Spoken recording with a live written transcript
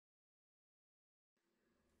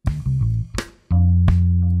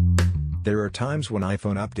There are times when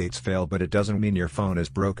iPhone updates fail, but it doesn't mean your phone is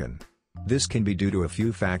broken. This can be due to a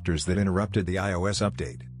few factors that interrupted the iOS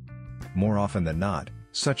update. More often than not,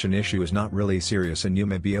 such an issue is not really serious and you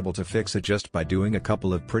may be able to fix it just by doing a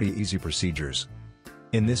couple of pretty easy procedures.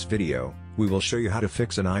 In this video, we will show you how to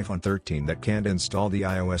fix an iPhone 13 that can't install the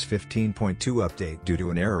iOS 15.2 update due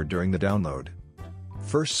to an error during the download.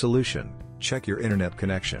 First solution, check your internet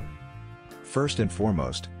connection. First and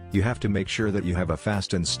foremost, you have to make sure that you have a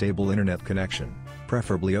fast and stable internet connection,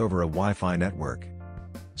 preferably over a Wi-Fi network.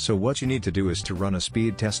 So what you need to do is to run a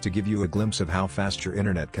speed test to give you a glimpse of how fast your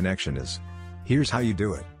internet connection is. Here's how you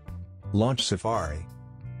do it. Launch Safari.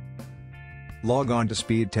 Log on to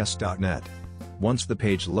speedtest.net. Once the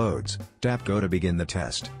page loads, tap Go to begin the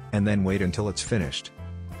test, and then wait until it's finished.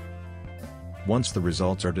 Once the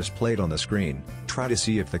results are displayed on the screen, try to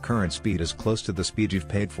see if the current speed is close to the speed you've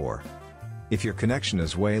paid for. If your connection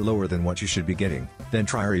is way lower than what you should be getting, then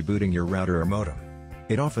try rebooting your router or modem.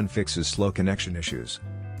 It often fixes slow connection issues.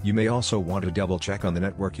 You may also want to double check on the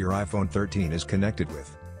network your iPhone 13 is connected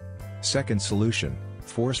with. Second solution,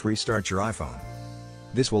 force restart your iPhone.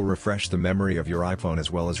 This will refresh the memory of your iPhone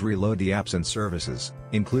as well as reload the apps and services,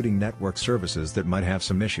 including network services that might have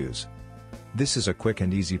some issues. This is a quick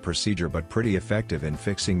and easy procedure but pretty effective in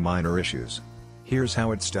fixing minor issues. Here's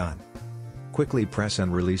how it's done. Quickly press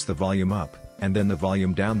and release the volume up, and then the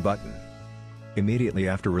volume down button. Immediately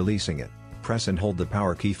after releasing it, press and hold the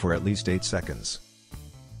power key for at least 8 seconds.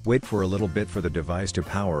 Wait for a little bit for the device to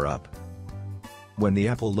power up. When the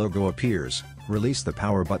Apple logo appears, release the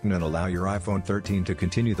power button and allow your iPhone 13 to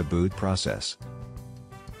continue the boot process.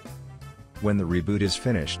 When the reboot is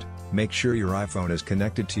finished, make sure your iPhone is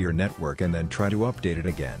connected to your network and then try to update it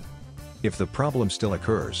again. If the problem still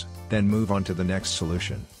occurs, then move on to the next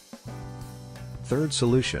solution. Third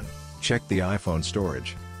solution, check the iPhone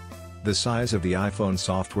storage. The size of the iPhone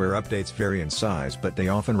software updates vary in size, but they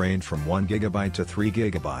often range from 1 GB to 3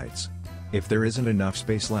 GB. If there isn't enough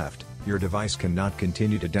space left, your device cannot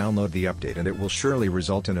continue to download the update and it will surely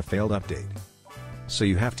result in a failed update. So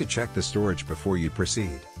you have to check the storage before you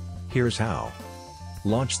proceed. Here's how.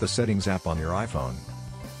 Launch the Settings app on your iPhone.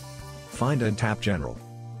 Find and tap General.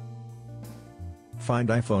 Find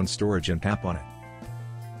iPhone Storage and tap on it.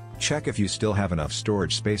 Check if you still have enough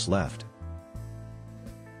storage space left.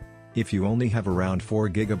 If you only have around 4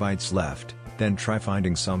 GB left, then try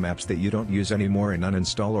finding some apps that you don't use anymore and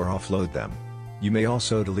uninstall or offload them. You may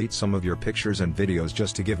also delete some of your pictures and videos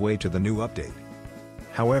just to give way to the new update.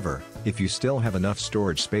 However, if you still have enough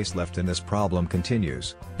storage space left and this problem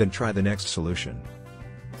continues, then try the next solution.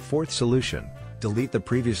 Fourth solution, delete the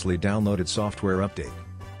previously downloaded software update.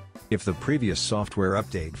 If the previous software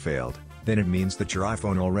update failed, then it means that your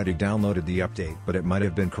iPhone already downloaded the update but it might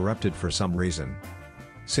have been corrupted for some reason.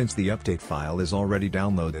 Since the update file is already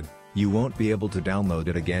downloaded, you won't be able to download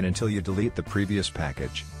it again until you delete the previous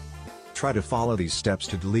package. Try to follow these steps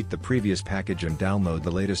to delete the previous package and download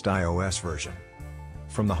the latest iOS version.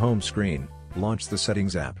 From the home screen, launch the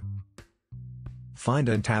Settings app. Find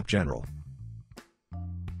and tap General.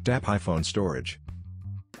 Tap iPhone Storage.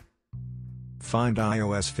 Find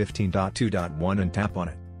iOS 15.2.1 and tap on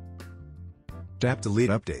it. Tap Delete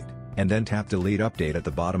Update, and then tap Delete Update at the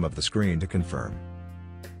bottom of the screen to confirm.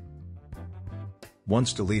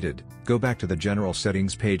 Once deleted, go back to the General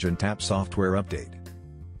Settings page and tap Software Update.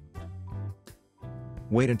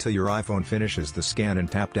 Wait until your iPhone finishes the scan and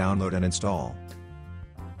tap Download and Install.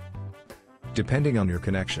 Depending on your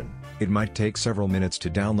connection, it might take several minutes to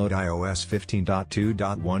download iOS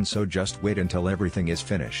 15.2.1, so just wait until everything is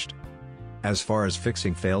finished. As far as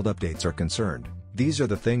fixing failed updates are concerned, these are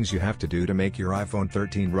the things you have to do to make your iPhone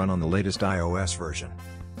 13 run on the latest iOS version.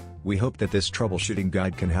 We hope that this troubleshooting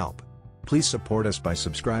guide can help. Please support us by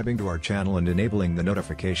subscribing to our channel and enabling the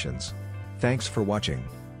notifications. Thanks for watching.